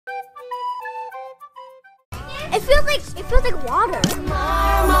It feels like water.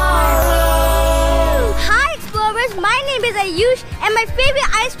 Hi explorers, my name is Ayush and my favorite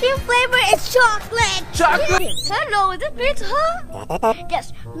ice cream flavor is chocolate. Chocolate? Hello, is this pizza?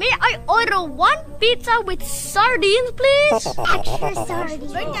 Yes, may I order one pizza with sardines, please? Extra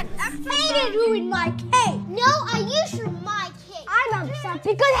sardines. Bring that extra sardines. Ruin my cake. No, Ayush ruined my cake. I'm upset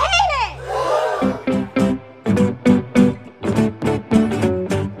because I hate it.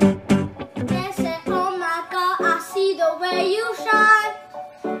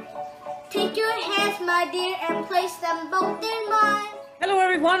 My dear, and place them both in mine. Hello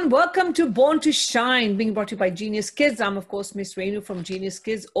everyone, welcome to Born to Shine, being brought to you by Genius Kids. I'm of course Miss Renu from Genius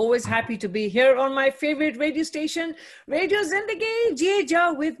Kids. Always happy to be here on my favorite radio station, Radio Zindagi,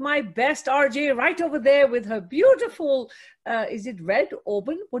 Jia, with my best RJ right over there with her beautiful, is it red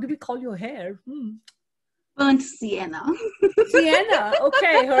auburn? What do we call your hair? Burnt sienna. Sienna,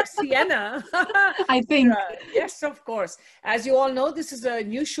 okay, her sienna. I think. Yes, of course. As you all know, this is a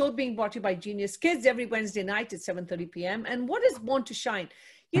new show being brought to you by Genius Kids every Wednesday night at 7:30 p.m. And what is Born to Shine?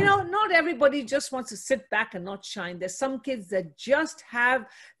 You know, not everybody just wants to sit back and not shine. There's some kids that just have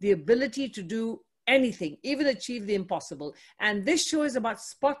the ability to do anything, even achieve the impossible. And this show is about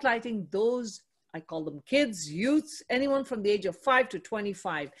spotlighting those, I call them kids, youths, anyone from the age of 5 to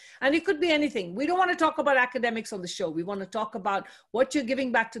 25. And it could be anything. We don't want to talk about academics on the show. We want to talk about what you're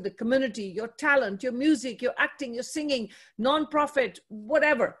giving back to the community, your talent, your music, your acting, your singing, nonprofit,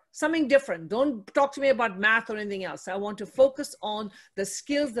 whatever, something different. Don't talk to me about math or anything else. I want to focus on the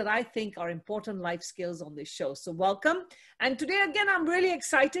skills that I think are important life skills on this show. So welcome. And today, again, I'm really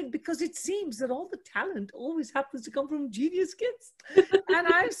excited because it seems that all the talent always happens to come from Genius Kids. And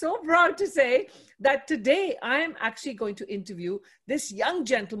I'm so proud to say that today I am actually going to interview this young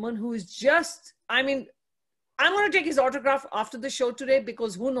gentleman who is just, I'm going to take his autograph after the show today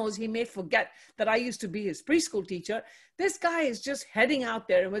because who knows, he may forget that I used to be his preschool teacher. This guy is just heading out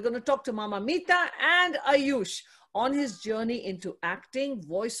there and we're going to talk to Mama Meeta and Ayush on his journey into acting,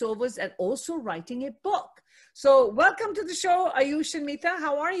 voiceovers, and also writing a book. So welcome to the show, Ayush and Meeta.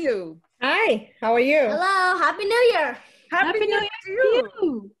 How are you? Hi, how are you? Hello, Happy New Year. Happy New Year to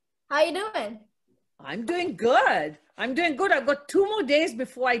you. How you doing? I'm doing good. I've got 2 more days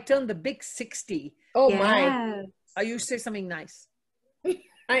before I turn the big 60. Oh Yes. my. Ayush, say something nice.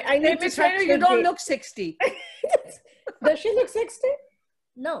 I need to Miss touch Renu, your you don't date. look 60. Does she look 60?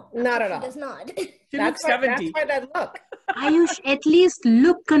 No. Not at She all. does not. She looks 70. That's why that look. Ayush, at least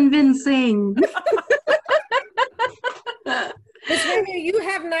look convincing. Miss Renu, you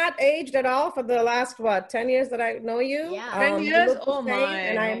have not aged at all for the last, 10 years that I know you? Yeah. 10 You years? look the Oh same, my,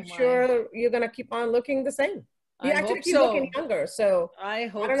 and oh I'm my. sure you're going to keep on looking the same. You I actually hope keep so. looking younger, so I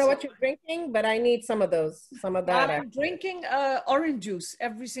hope I don't know so. what you're drinking, but I need some of that. I'm drinking orange juice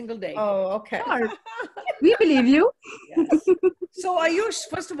every single day. Oh, okay. Sure. We believe you. Yes. So Ayush,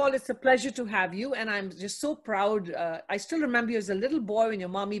 first of all, it's a pleasure to have you. And I'm just so proud. I still remember you as a little boy when your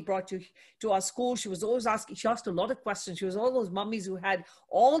mommy brought you to our school. She was always asking, she asked a lot of questions. She was all those mummies who had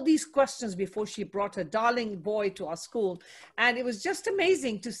all these questions before she brought her darling boy to our school. And it was just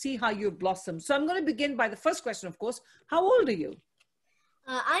amazing to see how you blossomed. So I'm going to begin by the first question, of course. How old are you?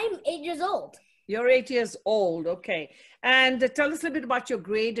 I'm 8 years old. You're 8 years old. Okay. And tell us a little bit about your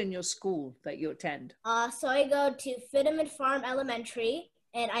grade and your school that you attend. So I go to Fitterman Farm Elementary,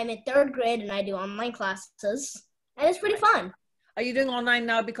 and I'm in 3rd grade, and I do online classes, and it's pretty fun. Are you doing online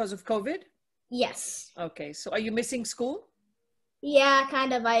now because of COVID? Yes. Okay. So are you missing school? Yeah,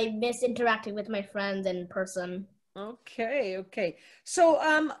 kind of. I miss interacting with my friends in person. Okay. Okay. So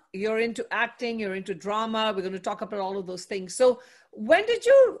you're into acting, you're into drama. We're going to talk about all of those things. So when did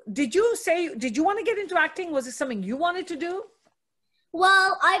you want to get into acting? Was it something you wanted to do?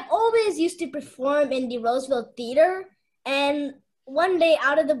 Well, I've always used to perform in the Roseville Theater, and one day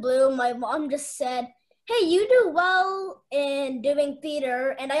out of the blue, my mom just said, "Hey, you do well in doing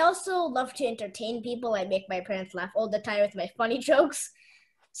theater, and I also love to entertain people. I make my parents laugh all the time with my funny jokes."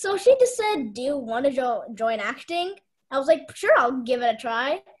 So she just said, "Do you want to join acting?" I was like, "Sure, I'll give it a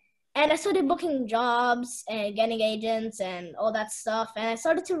try." And I started booking jobs and getting agents and all that stuff, and I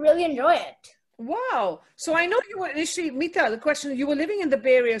started to really enjoy it. Wow. So I know you were initially, Meeta, the question, you were living in the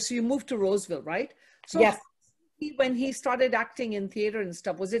Bay Area, so you moved to Roseville, right? So Yes. when he started acting in theater and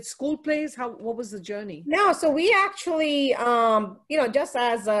stuff, was it school plays? What was the journey? No, so we actually, just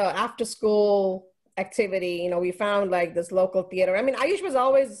as a after school activity, we found like this local theater. I mean, Ayush was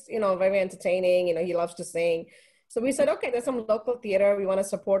always, very entertaining, he loves to sing. So we said, okay, there's some local theater. We want to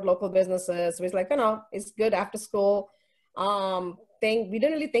support local businesses. So it's like, it's good after school thing. We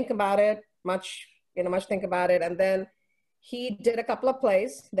didn't really think about it much think about it. And then he did a couple of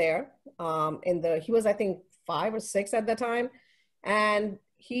plays there. he was, I think, 5 or 6 at the time. And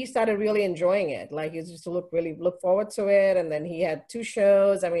he started really enjoying it. Like, he used to look forward to it. And then he had 2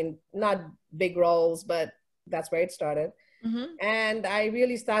 shows. I mean, not big roles, but that's where it started. Mm-hmm. And I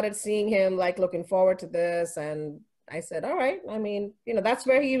really started seeing him like looking forward to this. And I said, all right, I mean, that's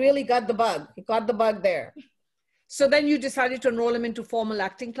where he really got the bug. He got the bug there. So then you decided to enroll him into formal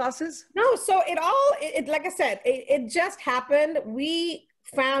acting classes? No, so it like I said, it just happened. We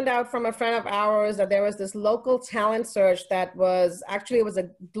found out from a friend of ours that there was this local talent search that was it was a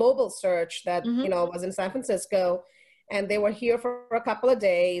global search that, was in San Francisco. And they were here for a couple of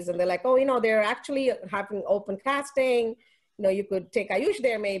days. And they're like, oh, they're actually having open casting. You could take Ayush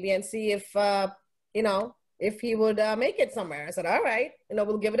there maybe and see if, if he would make it somewhere. I said, all right,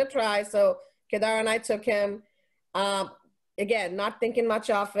 we'll give it a try. So Kedar and I took him. Again, not thinking much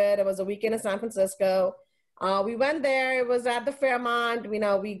of it. It was a weekend in San Francisco. We went there. It was at the Fairmont.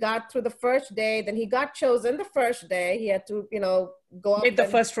 We got through the first day. Then he got chosen the first day. He had to, go up. Made the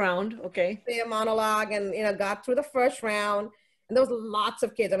first round. Okay. Say a monologue and, got through the first round. And there was lots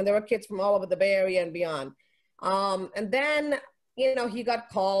of kids. I mean, there were kids from all over the Bay Area and beyond. And then, he got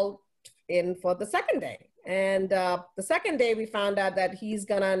called in for the second day. And the second day we found out that he's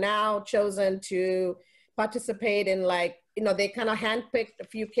gonna now chosen to participate in they kind of handpicked a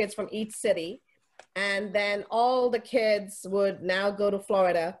few kids from each city. And then all the kids would now go to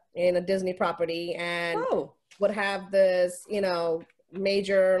Florida in a Disney property and would have this,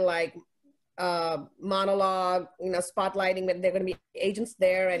 major monologue, spotlighting that they're going to be agents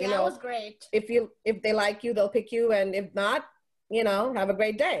there. And, that was great. If they like you, they'll pick you. And if not, have a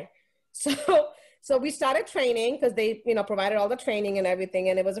great day. So we started training because they, provided all the training and everything.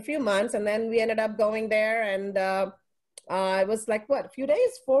 And it was a few months. And then we ended up going there and it was a few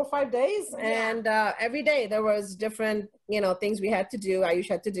days, 4 or 5 days. Yeah. And every day there was different, things we had to do, Ayush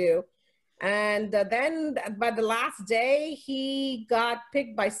had to do. And then by the last day, he got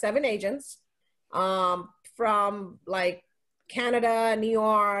picked by 7 agents from Canada, New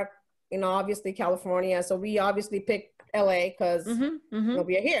York, obviously California. So we obviously picked LA because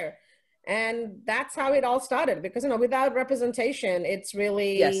we are here. And that's how it all started because, without representation, it's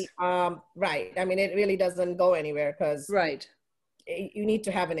really, right. I mean, it really doesn't go anywhere because you need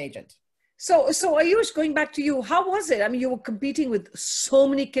to have an agent. So Ayush, going back to you, how was it? I mean, you were competing with so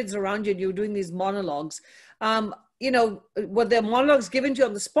many kids around you and you were doing these monologues. Were the monologues given to you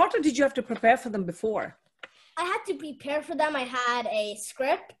on the spot or did you have to prepare for them before? I had to prepare for them. I had a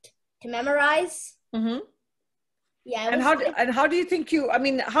script to memorize. Mm-hmm. Yeah. And how do you think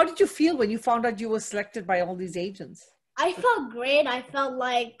how did you feel when you found out you were selected by all these agents? I felt great. I felt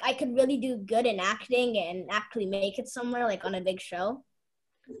like I could really do good in acting and actually make it somewhere on a big show.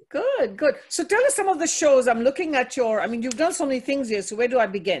 Good. So tell us some of the shows. I'm looking at you've done so many things here. So where do I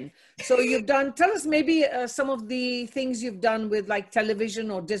begin? So tell us maybe some of the things you've done with television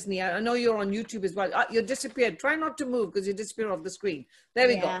or Disney. I know you're on YouTube as well. You disappeared. Try not to move because you disappear off the screen. There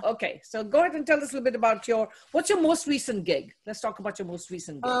we go. Okay. So go ahead and tell us a little bit about what's your most recent gig? Let's talk about your most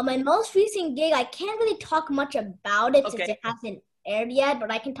recent gig. My most recent gig, I can't really talk much about it since it hasn't aired yet,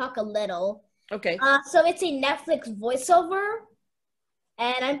 but I can talk a little. Okay. So it's a Netflix voiceover.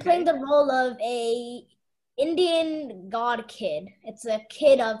 And I'm playing the role of a Indian god kid. It's a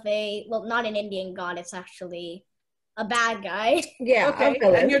kid of not an Indian god. It's actually a bad guy. Yeah. Okay.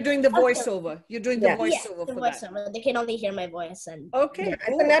 And you're doing the voiceover. You're doing the voiceover for that. They can only hear my voice. Okay. Yeah,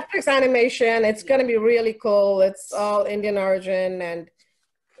 cool. It's a Netflix animation. It's going to be really cool. It's all Indian origin and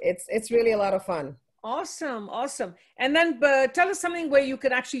it's really a lot of fun. Awesome. And then tell us something where you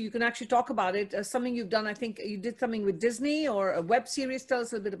can actually talk about it. Something you've done. I think you did something with Disney or a web series. Tell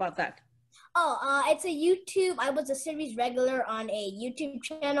us a little bit about that. It's a YouTube. I was a series regular on a YouTube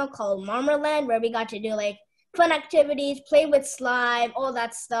channel called Marmerland where we got to do fun activities, play with slime, all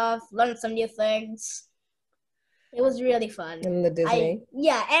that stuff, learn some new things. It was really fun. In the Disney?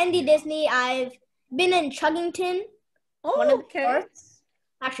 Andy Disney. I've been in Chuggington. One of the parts.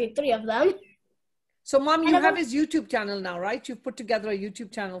 Actually, 3 of them. So, Mom, you have his YouTube channel now, right? You've put together a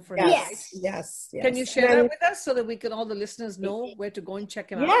YouTube channel for him. Yes. Can you share that with us so that all the listeners know where to go and check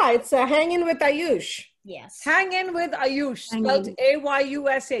him out? Yeah, it's Hang In With Ayush. Yes. Hang In With Ayush, spelled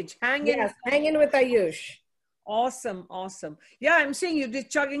Ayush. Hang In With Ayush. Awesome. Yeah, I'm seeing you did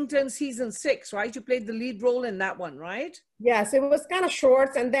Chuggington season 6, right? You played the lead role in that one, right? Yes, it was kind of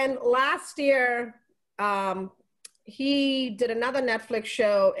short. And then last year, he did another Netflix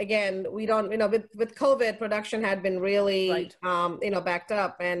show. Again, we don't, with COVID, production had been really, backed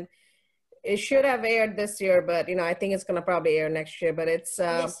up, and it should have aired this year, but I think it's gonna probably air next year. But it's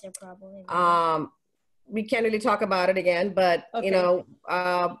this year probably. We can't really talk about it again, but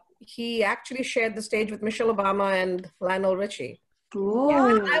he actually shared the stage with Michelle Obama and Lionel Richie.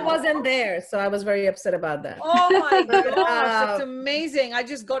 Oh, I wasn't there, so I was very upset about that. Oh my But, gosh, it's amazing. I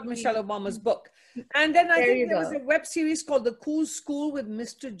just got Michelle Obama's book. And then I There think you there was go. a web series called The Cool School with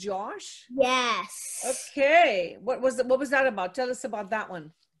Mr. Josh. Yes. Okay. What was that about? Tell us about that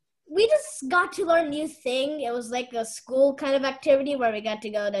one. We just got to learn a new thing. It was like a school kind of activity where we got to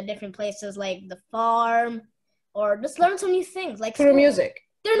go to different places like the farm or just learn some new things like through school. music.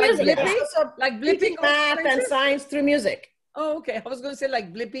 Through Like music. Blippi? Yeah. So Like Blippi teaching goes to math and places? science through music. Oh, okay. I was going to say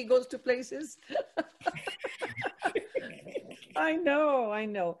like Blippi goes to places. I know.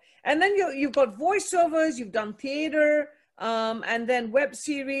 And then you've got voiceovers, you've done theater, and then web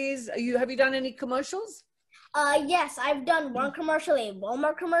series. Have you done any commercials? Yes, I've done one commercial, a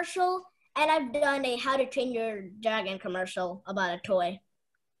Walmart commercial, and I've done a How to Train Your Dragon commercial about a toy.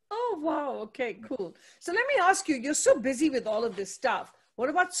 Oh, wow. Okay, cool. So let me ask you, you're so busy with all of this stuff. What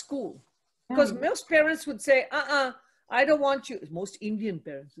about school? Because most parents would say, I don't want you. Most Indian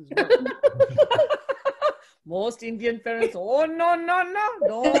parents as well. Most Indian parents, oh, no,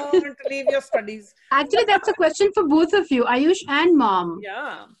 don't leave your studies. actually, that's a question for both of you, Ayush and Mom.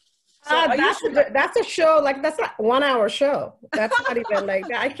 Yeah. So are you That's a show, like that's a 1 hour show. That's not even like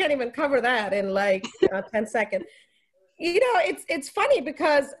that. I can't even cover that in like 10 seconds. You know, it's funny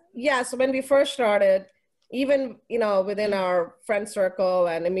because, so when we first started, even, within our friend circle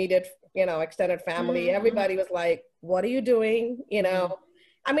and immediate, extended family, everybody was like, what are you doing?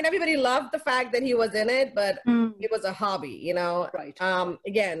 I mean, everybody loved the fact that he was in it, but it was a hobby, Right.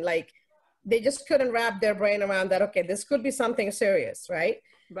 Again, like they just couldn't wrap their brain around that, okay, this could be something serious, right?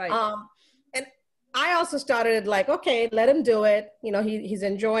 Right. And I also started like, okay, let him do it. He's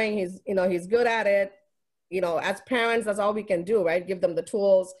enjoying, he's good at it. As parents, that's all we can do, right? Give them the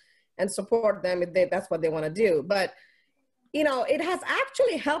tools and support them if that's what they want to do. But, it has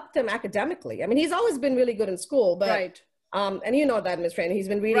actually helped him academically. I mean, he's always been really good in school, but, Right. And you know that, Ms. Trainer, he's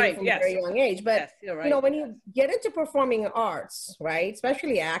been reading from a very young age. But, Yes, you're right. when you get into performing arts, right,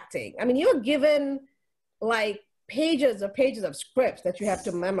 especially acting, I mean, you're given like pages of scripts that you have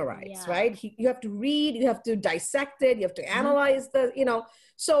to memorize, right? You have to read, you have to dissect it, you have to analyze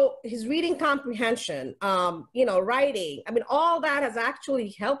so his reading comprehension, writing, I mean, all that has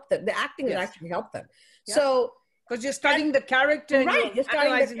actually helped them. The acting has actually helped them. Yeah. So, because you're studying the character. Right, you're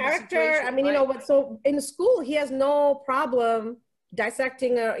studying the character. I mean, so in school, he has no problem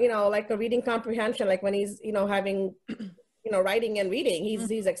dissecting, like a reading comprehension, like when he's, having, writing and reading,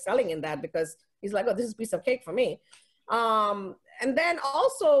 he's excelling in that because he's like, oh, this is a piece of cake for me. And then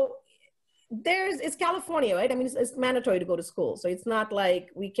also it's California, right? I mean, it's mandatory to go to school. So it's not like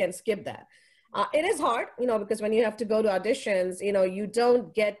we can skip that. It is hard, because when you have to go to auditions, you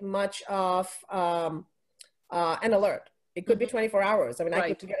don't get much of an alert. It could be 24 hours. I mean,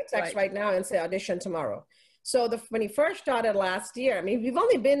 I could get a text right now and say audition tomorrow. So when he first started last year, I mean, we've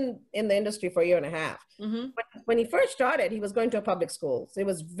only been in the industry for a year and a half. When he first started, he was going to a public school. So it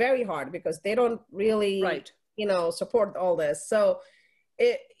was very hard because they don't really, support all this. So,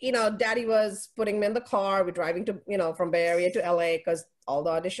 Daddy was putting him in the car. We're driving to, from Bay Area to LA because all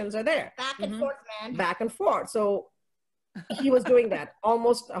the auditions are there. Back and forth, man. Back and forth. So he was doing that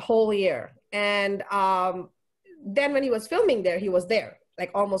almost a whole year. And then when he was filming there, he was there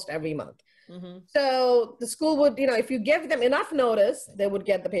like almost every month. So the school would, if you give them enough notice, they would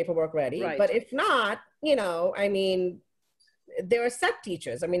get the paperwork ready. Right. But if not, I mean, there are set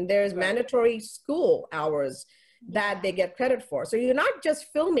teachers. I mean, there's mandatory school hours that they get credit for. So you're not just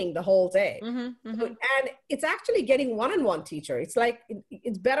filming the whole day. So, and it's actually getting one-on-one teacher. It's like,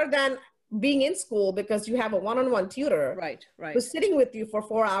 it's better than being in school because you have a one-on-one tutor who's sitting with you for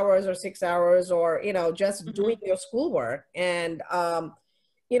 4 hours or 6 hours or, just doing your schoolwork and,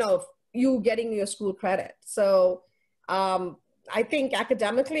 you getting your school credit. So I think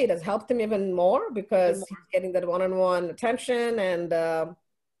academically it has helped him even more because he's getting that one-on-one attention and,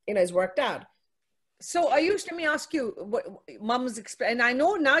 it's worked out. So Ayush, let me ask you, what Mom's and I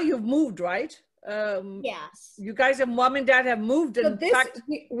know now you've moved, right? Yes. You guys have, Mom and Dad have moved. So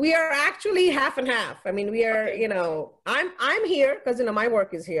we are actually half and half. I mean, we are, I'm here because, my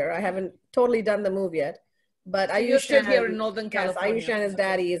work is here. I haven't totally done the move yet. But Ayush, you're still here in Northern California. Yes, Ayush and his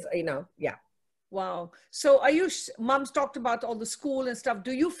daddy is, Wow. So Ayush, Mom's talked about all the school and stuff.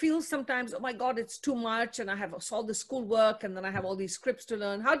 Do you feel sometimes, oh my God, it's too much and I have all the school work and then I have all these scripts to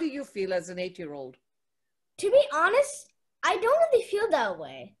learn? How do you feel as an 8-year-old? To be honest, I don't really feel that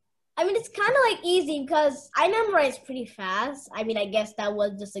way. I mean, it's kind of like easy because I memorize pretty fast. I mean, I guess that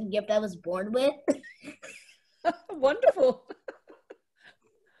was just a gift I was born with. Wonderful.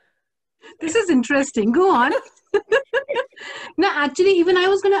 This is interesting. Go on. No, actually, even I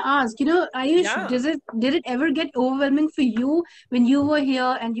was going to ask, Ayush, Yeah. did it ever get overwhelming for you when you were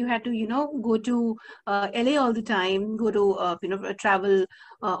here and you had to, go to LA all the time, go to, travel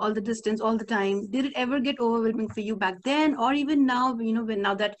all the distance all the time? Did it ever get overwhelming for you back then, or even now, when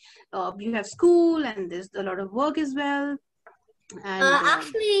now that you have school and there's a lot of work as well? And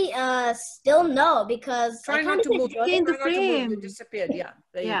Actually, still no, because Try I not kind to of move. enjoy Stay in it. the Try not to move. You frame. disappeared. Yeah,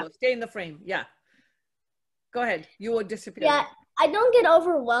 there you Yeah. go. Stay in the frame. Yeah. Go ahead. You were disappearing. Yeah, I don't get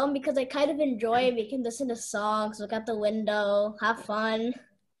overwhelmed because I kind of enjoy it. We can listen to songs, look out the window, have fun.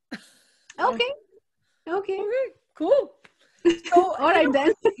 Okay. Okay. Cool. So, All right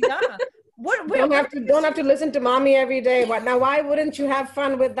then. yeah. What? Don't have to listen to mommy every day. What now? Why wouldn't you have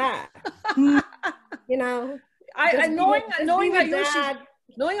fun with that? You know, I knowing knowing Ayush,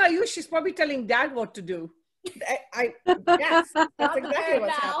 knowing Ayush, she's probably telling dad what to do. Yes, that's exactly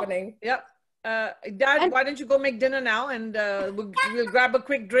what's now. happening. Yep. Dad, why don't you go make dinner now, and we'll grab a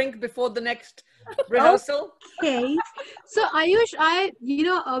quick drink before the next rehearsal. Okay. So Ayush,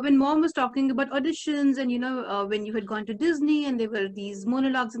 when mom was talking about auditions and, when you had gone to Disney and there were these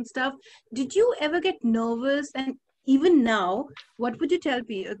monologues and stuff, did you ever get nervous? And even now, what would you tell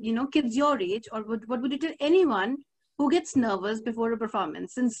people, kids your age, or what would you tell anyone who gets nervous before a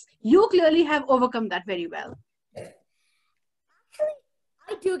performance, since you clearly have overcome that very well?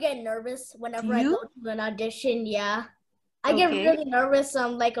 I do get nervous whenever I You? go to an audition. Yeah, I get Okay. really nervous.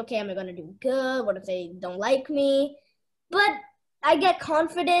 I'm like, okay, am I gonna do good? What if they don't like me? But I get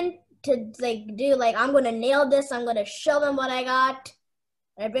confident to I'm gonna nail this. I'm gonna show them what I got.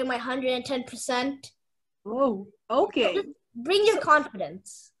 I bring my 110%. Oh, okay. Bring your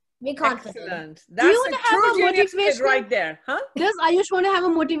confidence. Be confident. Excellent. you That's wanna a have true a genius kid motivational- right there, huh? Does Ayush want to have a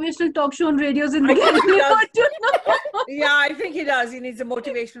motivational talk show on Radio Zindagi? think he does. Yeah, I think he does. He needs a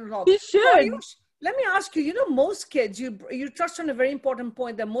motivational talk. He So, should. Ayush, let me ask you, most kids, you touched on a very important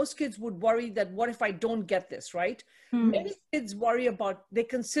point that most kids would worry that what if I don't get this, right? Many kids worry about, they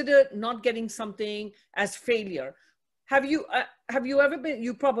consider not getting something as failure. Have you ever been,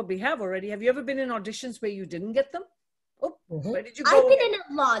 you probably have already, have you ever been in auditions where you didn't get them? Oh, where did you go? I've been in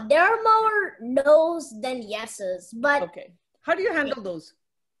a lot. There are more no's than yeses, but Okay. How do you handle those?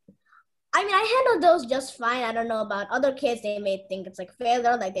 I mean, I handled those just fine. I don't know about other kids. They may think it's like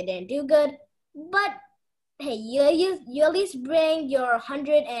failure, like they didn't do good. But hey, you at least bring your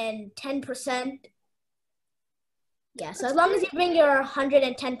 110%. Yeah, so as long as you bring your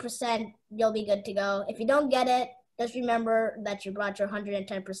 110%, you'll be good to go. If you don't get it, just remember that you brought your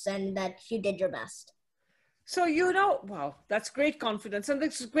 110%, that you did your best. So, wow, that's great confidence and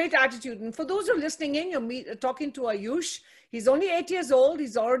that's great attitude. And for those who are listening in, you're talking to Ayush. He's only 8 years old.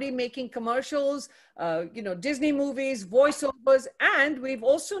 He's already making commercials, Disney movies, voiceovers. And we've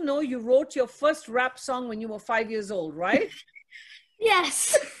also know you wrote your first rap song when you were 5 years old, right?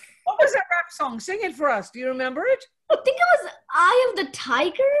 Yes. What was that rap song? Sing it for us. Do you remember it? I think it was Eye of the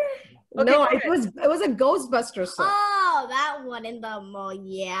Tiger. Okay, No, go it ahead. was a Ghostbuster song. Oh, that one in the mall.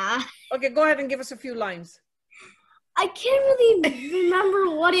 Yeah. Okay, go ahead and give us a few lines. I can't really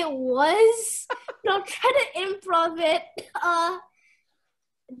remember what it was, but I'll try to improv it.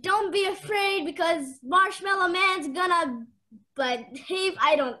 Don't be afraid because Marshmallow Man's gonna, but hey,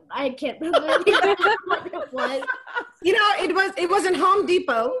 I can't remember what it was. It was in Home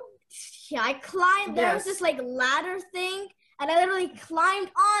Depot. Yeah, I climbed, there was Yes. this ladder thing, and I literally climbed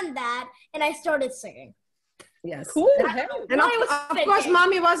on that, and I started singing. Yes. Cool. Hell. And Why was of course, spitting?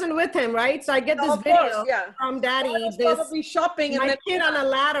 mommy wasn't with him, right? So I get No, this of course, video yeah. from daddy. I was This probably shopping and my then kid on a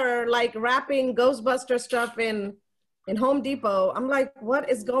ladder, rapping Ghostbuster stuff in Home Depot. I'm like, what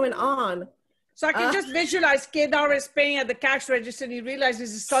is going on? So I can just visualize Kedar is paying at the cash register and he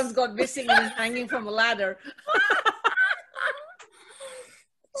realizes his son's got missing and he's hanging from a ladder.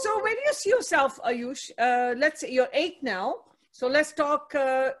 So where do you see yourself, Ayush? Let's say you're 8 now. So let's talk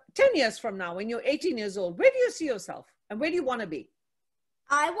 10 years from now when you're 18 years old. Where do you see yourself and where do you want to be?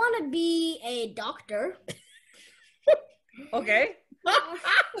 I want to be a doctor. Okay.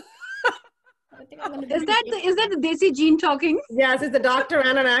 I think I'm gonna Is that the Desi gene talking? Yes, he's a doctor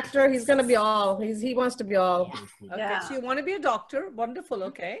and an actor. He's gonna be all. He wants to be all. Okay. Yeah. So you want to be a doctor. Wonderful.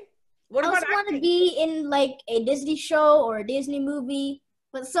 Okay. What I about also want to acting? be in a Disney show or a Disney movie,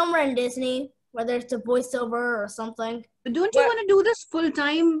 but somewhere in Disney, whether it's a voiceover or something. But don't you Well- want to do this full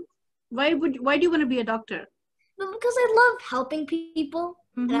time? Why do you want to be a doctor? But because I love helping people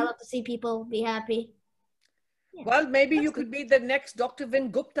and I love to see people be happy. Well, maybe you could be the next Dr.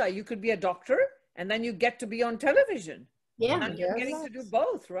 Vin Gupta. You could be a doctor and then you get to be on television. Yeah. And you're getting to do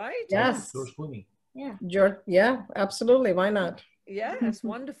both, right? Yes. Yeah. Yeah, absolutely. Why not? Yes,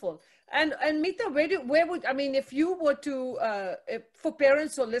 wonderful. And Meeta, where would, I mean, if you were to, for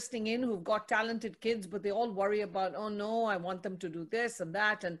parents who are listening in who've got talented kids, but they all worry about, oh no, I want them to do this and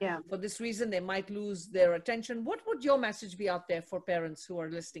that, and for this reason they might lose their attention. What would your message be out there for parents who are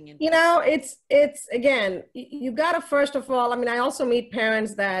listening in? You know, it's again, you got to, first of all, I mean, I also meet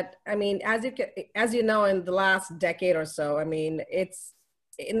parents that, I mean, as you know, in the last decade or so, I mean, it's,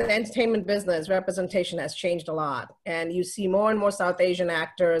 in the entertainment business, representation has changed a lot, and you see more and more South Asian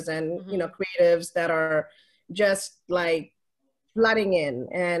actors and you know, creatives that are just like flooding in,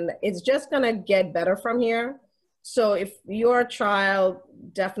 and it's just gonna get better from here. So if your child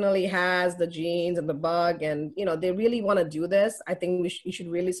definitely has the genes and the bug, and you know, they really want to do this, I think you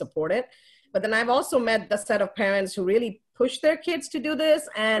should really support it. But then I've also met the set of parents who really push their kids to do this,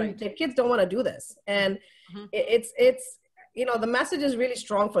 and their kids don't want to do this, and it's you know, the message is really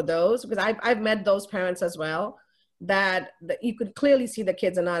strong for those, because I've met those parents as well, that you could clearly see the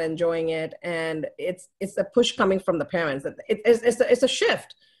kids are not enjoying it, and it's a push coming from the parents. It's a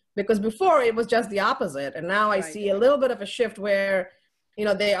shift, because before it was just the opposite, and now I see a little bit of a shift where, you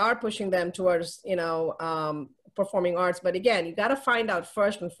know, they are pushing them towards, you know, performing arts. But again, you got to find out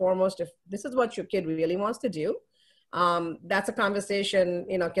first and foremost if this is what your kid really wants to do. That's a conversation,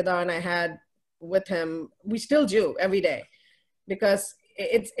 you know, Kedar and I had with him. We still do every day, because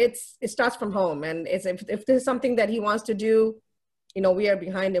it starts from home, and it's if there's something that he wants to do, you know, we are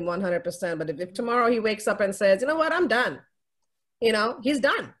behind him 100%. But if tomorrow he wakes up and says, you know what, I'm done, you know, he's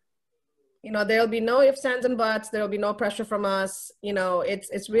done. You know, there'll be no ifs, ands, and buts. There'll be no pressure from us. You know,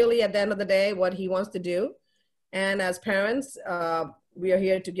 it's really at the end of the day what he wants to do, and as parents, we are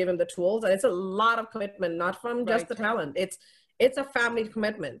here to give him the tools. And it's a lot of commitment, not from just the talent. It's a family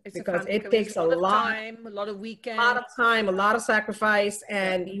commitment, because it takes a lot of time, a lot of weekends, a lot of time, a lot of sacrifice,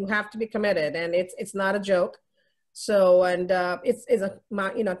 and you have to be committed, and it's not a joke. So, and it's a,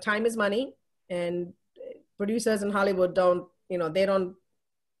 you know, time is money, and producers in Hollywood don't, you know, they don't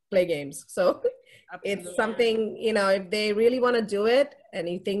play games. So it's something, you know, if they really want to do it and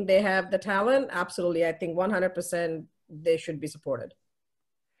you think they have the talent, absolutely, I think 100% they should be supported.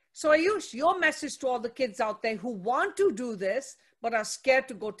 So Ayush, your message to all the kids out there who want to do this, but are scared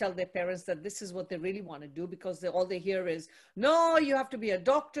to go tell their parents that this is what they really want to do, because all they hear is, no, you have to be a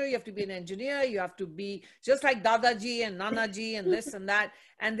doctor, you have to be an engineer, you have to be just like Dadaji and Nanaji and this and that.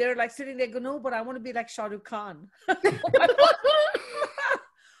 And they're like sitting there, go, no, but I want to be like Shah Rukh Khan.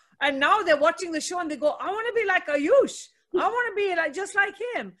 And now they're watching the show and they go, I want to be like Ayush. I want to be like just like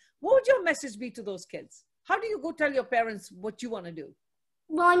him. What would your message be to those kids? How do you go tell your parents what you want to do?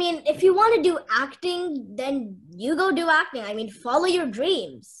 Well, I mean, if you want to do acting, then you go do acting. I mean, follow your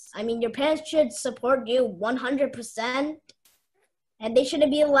dreams. I mean, your parents should support you 100%. And they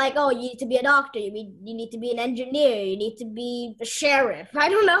shouldn't be like, oh, you need to be a doctor. You need to be an engineer. You need to be a sheriff. I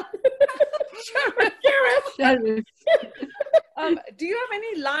don't know. Sheriff. Do you have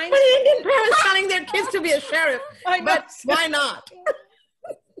any lines? Many Indian parents telling their kids to be a sheriff. But why not?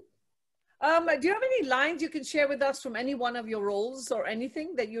 Do you have any lines you can share with us from any one of your roles or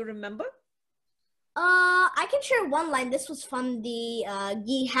anything that you remember? I can share one line. This was from the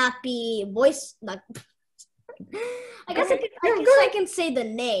Ye Happy voice. I guess I can say the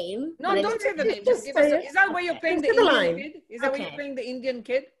name. No, don't say the name. Just give us. Is that where you're playing the Indian kid? Is that where you're playing the Indian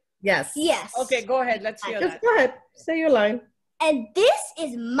kid? Yes. Yes. Okay, go ahead. Let's hear that. Go ahead. Say your line. And this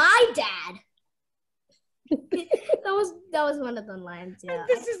is my dad. that was one of the lines. Yeah.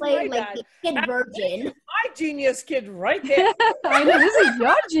 This is my like dad. The kid virgin. My genius kid right there. I know, this is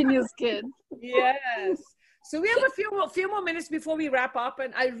your genius kid. Yes. So we have a few more minutes before we wrap up,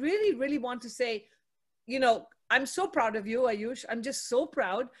 and I really, really want to say, you know, I'm so proud of you, Ayush. I'm just so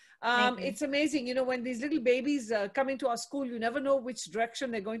proud. It's amazing, you know, when these little babies come into our school, you never know which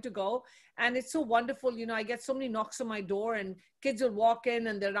direction they're going to go. And it's so wonderful. You know, I get so many knocks on my door, and kids will walk in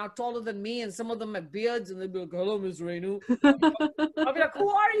and they're now taller than me. And some of them have beards, and they'll be like, hello, Ms. Renu. I'll be like, who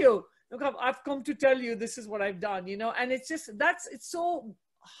are you? Look, I've come to tell you this is what I've done, you know. And it's just, it's so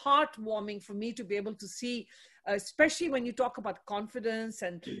heartwarming for me to be able to see, especially when you talk about confidence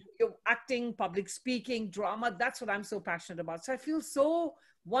and your acting, public speaking, drama. That's what I'm so passionate about. So I feel so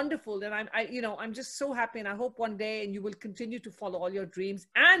wonderful, and I'm just so happy, and I hope one day and you will continue to follow all your dreams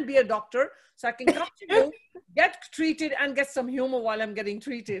and be a doctor, so I can come to you, get treated, and get some humor while I'm getting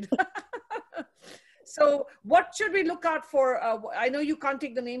treated. So what should we look out for? I know you can't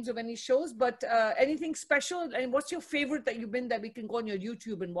take the names of any shows, but anything special? And what's your favorite that you've been that we can go on your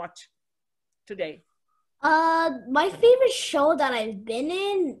YouTube and watch today? My favorite show that I've been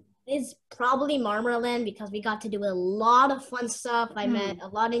in is probably Marmaraland, because we got to do a lot of fun stuff. I met a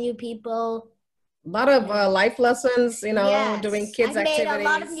lot of new people. A lot of life lessons, you know, Yes. doing kids I've activities. made a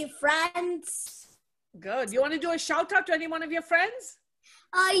lot of new friends. Good. You want to do a shout out to any one of your friends?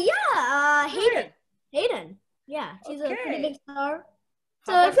 Hayden. Hayden. Yeah, she's a pretty Okay. big star.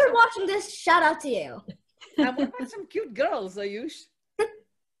 So How if you're about watching this, shout out to you. And what about some cute girls, Ayush?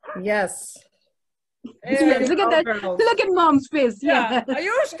 Yes. Hey, Look at that. Girls. Look at mom's face. yeah. Yeah.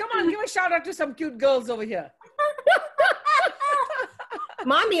 Ayush, come on, give a shout out to some cute girls over here.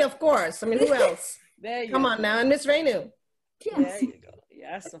 Mommy, of course. I mean, who else? There you Come go. on now. And Miss Renu. There you go.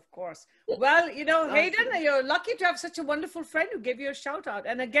 Yes, of course. Well, you know, Hayden, you're lucky to have such a wonderful friend who gave you a shout out.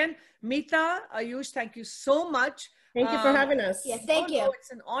 And again, Meeta, Ayush, thank you so much. Thank you for having us. Yes, thank you. No,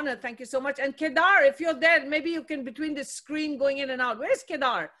 it's an honor. Thank you so much. And Kedar, if you're there, maybe you can, between the screen going in and out. Where's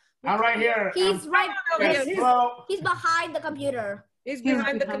Kedar? I'm right here. He's right over Yes, here. hello. He's behind the computer. He's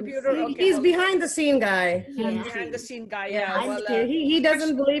behind the behind the computer. scene. Okay, He's well, behind the scene guy. Yeah. behind the scene guy. Yeah, Yeah. Well, he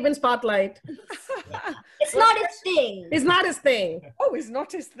doesn't believe in spotlight. It's not his thing. It's not his thing. oh, it's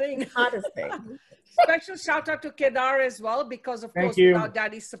not his thing. Not his thing. Special shout out to Kedar as well, because of Thank course, you. without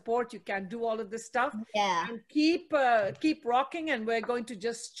Daddy's support, you can't do all of this stuff. Yeah. And keep rocking, and we're going to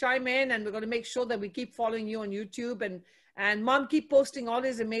just chime in, and we're going to make sure that we keep following you on YouTube, and Mom keep posting all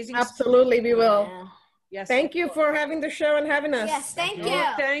these amazing Absolutely, we will. Yeah. Yes. Thank you for having the show and having us. Yes, thank you.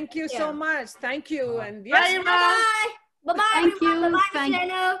 Oh, thank you so Yeah. much. Thank you. And Bye, yes, Ira. Bye. Bye-bye. Thank everyone. you. Bye-bye, Thank- Miss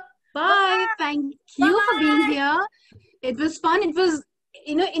Leno. Bye. Thank you for being here. It was fun. It was,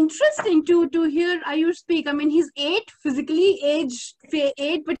 interesting to hear Ayush speak. I mean, he's 8, physically aged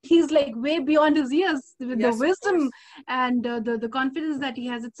 8, but he's like way beyond his years with Yes, the of wisdom course. and the confidence that he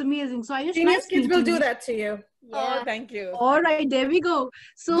has. It's amazing. So Ayush, Genius nice kids will meeting do you. that to you. Oh, thank you. All right, there we go.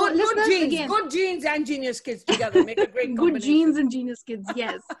 So Good listeners, genes, again, good genes and genius kids together make a great good combination. genes and genius kids,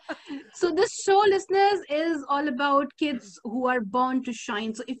 yes. So this show, listeners, is all about kids who are born to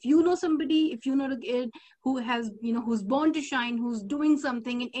shine. So if you know somebody, if you know a kid who has, who's born to shine, who's doing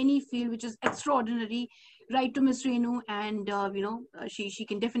something in any field which is extraordinary, write to Miss Renu, and she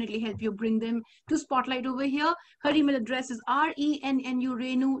can definitely help you bring them to spotlight over here. Her email address is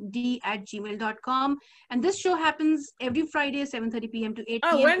rennud@gmail.com, and this show happens every Friday 7:30 p.m. to 8 p.m.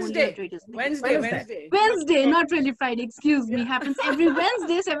 Oh, only Wednesday. at Radio Zindagi. Wednesday. Wednesday, not really Friday, excuse me. Happens every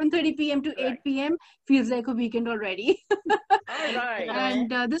Wednesday, 7:30 p.m. to 8 p.m. Feels like a weekend already. All right.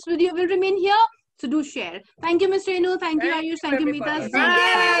 And this video will remain here, so do share. Thank you, Mr. Renu. Thank you, Ayush. Thank you, everybody. Meeta.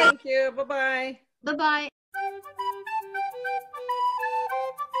 Bye. Thank you. Bye-bye. Bye-bye.